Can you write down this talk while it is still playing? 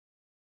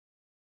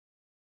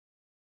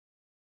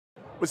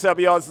What's up,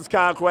 y'all? This is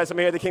Conquest. I'm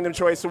here at the Kingdom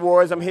Choice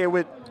Awards. I'm here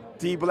with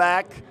D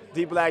Black.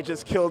 D Black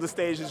just killed the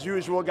stage as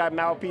usual. Got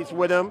Mouthpiece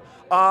with him.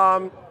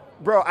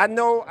 Bro, I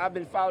know I've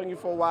been following you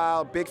for a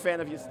while. Big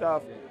fan of your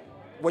stuff.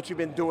 What you've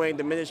been doing,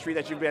 the ministry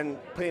that you've been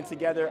putting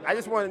together. I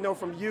just want to know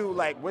from you,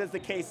 like, what does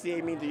the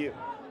KCA mean to you?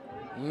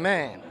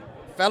 Man,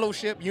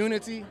 fellowship,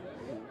 unity.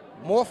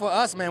 More for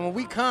us, man. When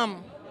we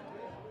come,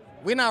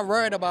 we're not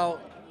worried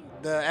about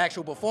the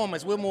actual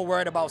performance. We're more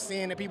worried about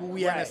seeing the people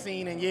we haven't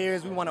seen in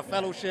years. We want a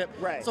fellowship.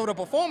 Right. So the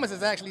performance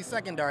is actually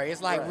secondary.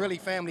 It's like really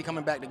family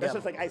coming back together. It's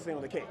just like icing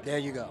on the cake. There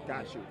you go.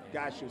 Got you.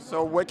 Got you.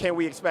 So what can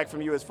we expect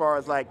from you as far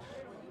as, like,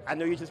 I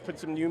know you just put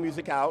some new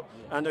music out.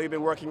 I know you've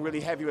been working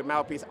really heavy with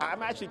Mouthpiece.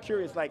 I'm actually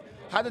curious, like,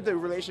 how did the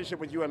relationship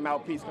with you and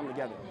Mouthpiece come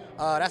together?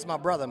 That's my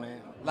brother, man.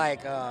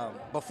 Like,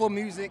 before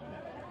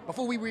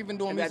we were even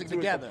doing music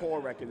together. The Poor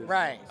record.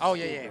 Right. Oh,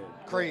 yeah.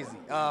 Crazy.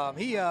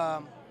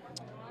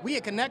 We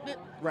had connected.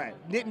 Right.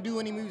 Didn't do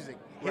any music.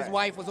 His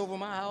wife was over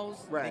my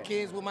house. Right. The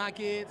kids were my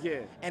kids. Yeah.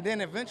 And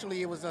then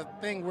eventually it was a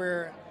thing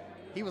where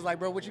he was like,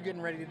 bro, what you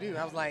getting ready to do?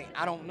 I was like,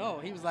 I don't know.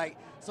 He was like,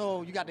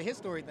 so you got the His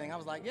Story thing? I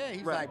was like, yeah.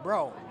 He was like,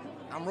 bro,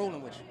 I'm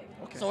rolling with you.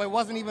 Okay. So it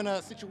wasn't even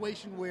a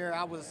situation where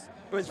I was.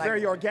 It was like,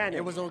 very organic.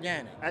 It was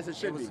organic. As it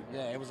should be.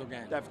 Yeah, it was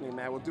organic. Definitely,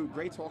 man. Well, dude,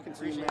 great talking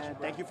to you, man.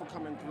 Thank you for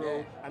coming through.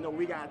 Yeah. I know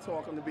we got to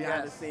talk on the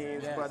behind the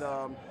scenes,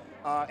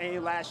 but any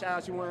last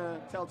shout-outs you want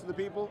to tell to the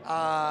people?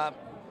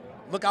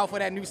 Look out for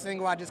that new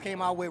single I just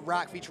came out with,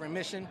 Rock featuring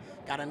Mission.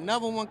 Got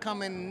another one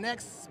coming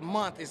next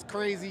month. It's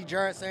crazy.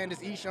 Jared Sanders,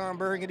 Eshawn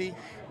Burgundy.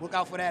 Look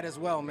out for that as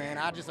well, man.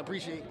 I just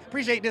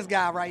appreciate this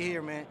guy right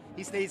here, man.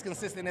 He stays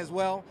consistent as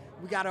well.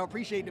 We got to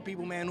appreciate the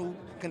people, man, who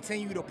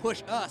continue to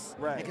push us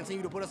and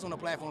continue to put us on the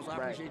platform. So I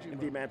appreciate you.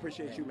 Indeed, man.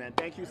 Appreciate you, man.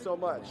 Thank you so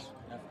much.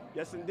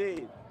 Yes,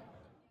 indeed.